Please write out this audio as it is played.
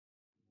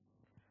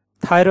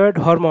Thyroid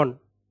hormone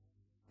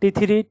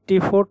T3,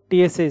 T4,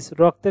 TSH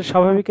রক্তের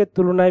স্বাভাবিকের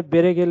তুলনায়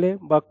বেড়ে গেলে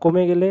বা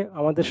কমে গেলে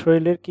আমাদের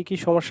শরীরের কী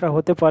সমস্যা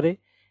হতে পারে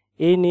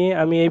এই নিয়ে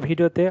আমি এই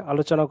ভিডিওতে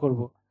আলোচনা করব।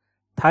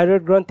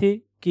 থাইরয়েড গ্রন্থি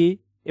কী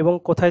এবং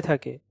কোথায়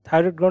থাকে?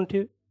 থাইরয়েড গ্রন্থি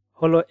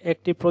হলো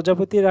একটি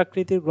প্রজাপতির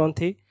আকৃতির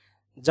গ্রন্থি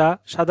যা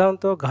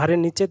সাধারণত ঘাড়ের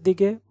নিচের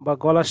দিকে বা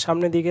গলার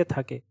সামনের দিকে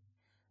থাকে।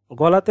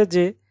 গলাতে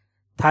যে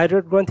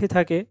থাইরয়েড গ্রন্থি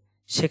থাকে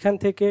সেখান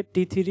থেকে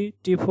T3,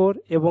 T4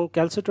 এবং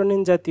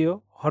ক্যালসিটোনিন জাতীয়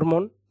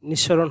হরমোন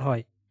নিঃসরণ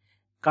হয়।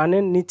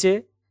 কানের নিচে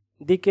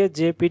দিকে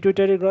যে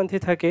পিটুইটারি গ্রন্থি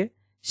থাকে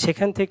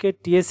সেখান থেকে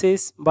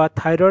TSH বা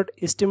থাইরয়েড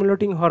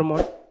স্টিমুলেটিং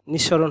হরমোন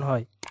নিঃসরণ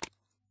হয়।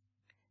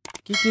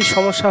 কি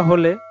সমস্যা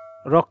হলে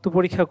রক্ত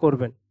পরীক্ষা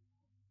করবেন?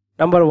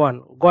 নাম্বার 1,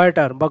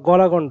 গয়টার বা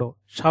গলাগণ্ড,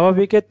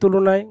 স্বাভাবিকের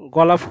তুলনায়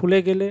গলা ফুলে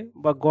গেলে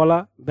বা গলা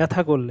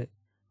ব্যথা করলে।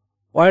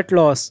 ওয়েট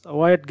লস,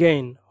 ওয়েট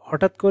গেইন,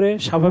 হঠাৎ করে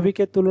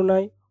স্বাভাবিকের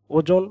তুলনায়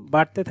ওজন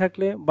বাড়তে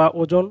থাকলে বা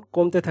ওজন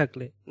কমতে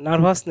থাকলে।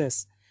 নার্ভাসনেস,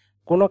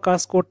 কোনো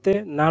কাজ করতে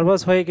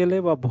নার্ভাস হয়ে গেলে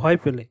বা ভয়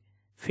পেলে।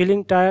 Feeling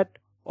tired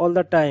all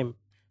the time,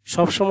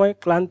 সবসময়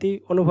ক্লান্তি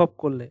অনুভব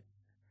করলে।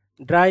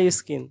 ড্রাই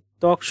স্কিন,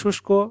 ত্বক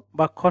শুষ্ক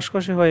বা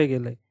খসখসে হয়ে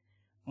গেলে।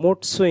 মুড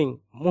সুইং,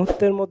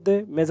 মুহূর্তের মধ্যে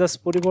মেজাজ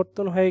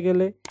পরিবর্তন হয়ে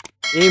গেলে,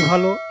 এই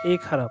ভালো এই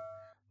খারাপ।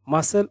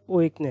 মাসেল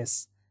উইকনেস,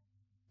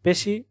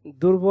 পেশি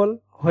দুর্বল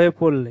হয়ে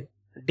পড়লে।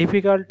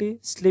 ডিফিকাল্টি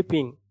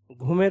স্লিপিং,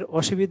 ঘুমের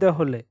অসুবিধা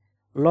হলে।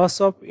 Loss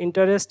of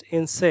interest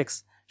in sex,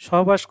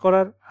 সহবাস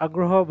করার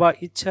আগ্রহ বা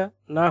ইচ্ছা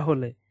না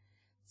হলে।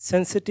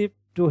 সেন্সিটিভ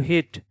টু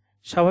হিট,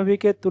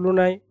 স্বাভাবিকের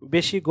তুলনায়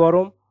বেশি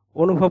গরম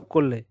অনুভব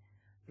করলে।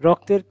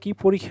 রক্তের কি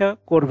পরীক্ষা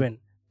করবেন?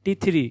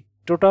 T3,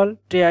 total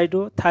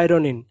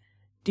ট্রাইডোথাইরোনিন।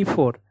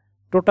 T4,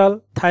 total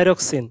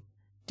thyroxine.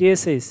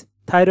 TSH,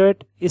 thyroid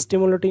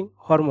stimulating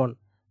hormone.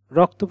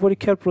 রক্ত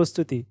পরীক্ষার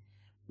প্রস্তুতি,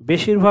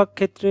 বেশিরভাগ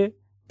ক্ষেত্রে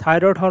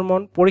থাইরয়েড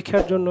হরমোন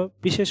পরীক্ষার জন্য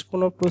বিশেষ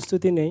কোনো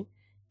প্রস্তুতি নেই।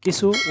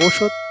 কিছু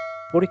ঔষধ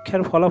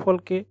পরীক্ষার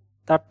ফলাফলকে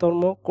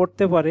তারতম্য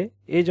করতে পারে,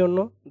 এই জন্য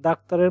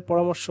ডাক্তারের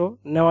পরামর্শ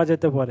নেওয়া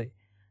যেতে পারে।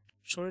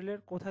 শরীরের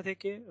কোথা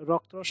থেকে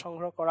রক্ত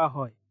সংগ্রহ করা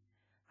হয়?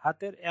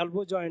 হাতের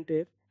এলবো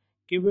জয়েন্টের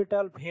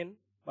কিউবিটাল ভেন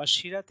বা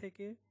শিরা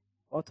থেকে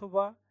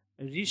অথবা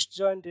রিস্ট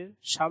জয়েন্টের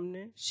সামনে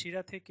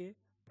শিরা থেকে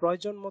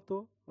প্রয়োজন মতো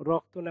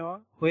রক্ত নেওয়া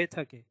হয়ে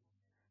থাকে।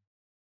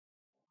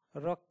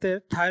 রক্তের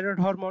থাইরয়েড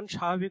হরমোন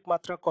স্বাভাবিক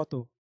মাত্রা কত?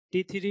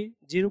 T3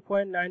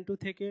 0.92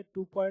 থেকে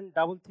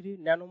 2.33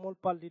 ন্যানোমোল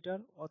পার লিটার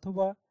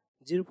অথবা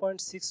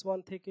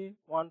 0.61 থেকে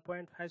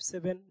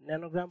 1.57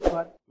 ন্যানোগ্রাম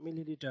পার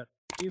মিলিলিটার।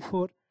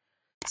 T4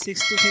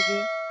 60 থেকে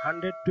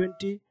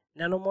 120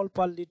 ন্যানোমোল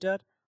পার লিটার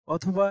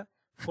অথবা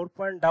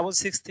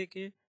 4.66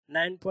 থেকে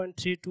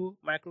 9.32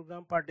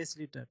 মাইক্রোগ্রাম পার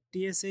ডেসিলিটার।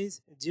 TSH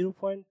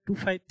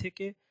 0.25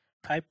 থেকে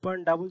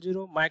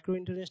 5.00 micro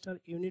international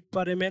unit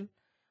per ml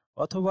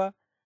অথবা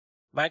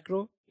micro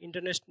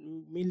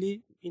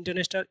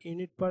international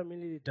unit per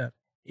millilitre.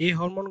 এই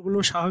হরমোনগুলো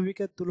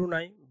স্বাভাবিকের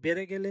তুলনায়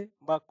বেড়ে গেলে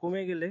বা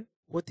কমে গেলে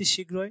অতি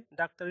শীঘ্রই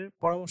ডাক্তারের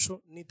পরামর্শ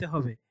নিতে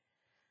হবে।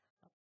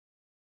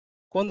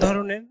 কোন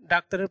ধরনের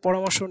ডাক্তারের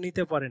পরামর্শ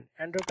নিতে পারেন?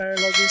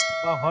 এন্ডোক্রাইনোলজিস্ট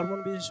বা হরমোন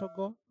বিশেষজ্ঞ,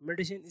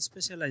 মেডিসিন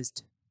স্পেশালিস্ট।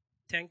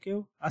 Thank you.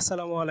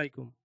 আসসালামু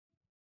আলাইকুম।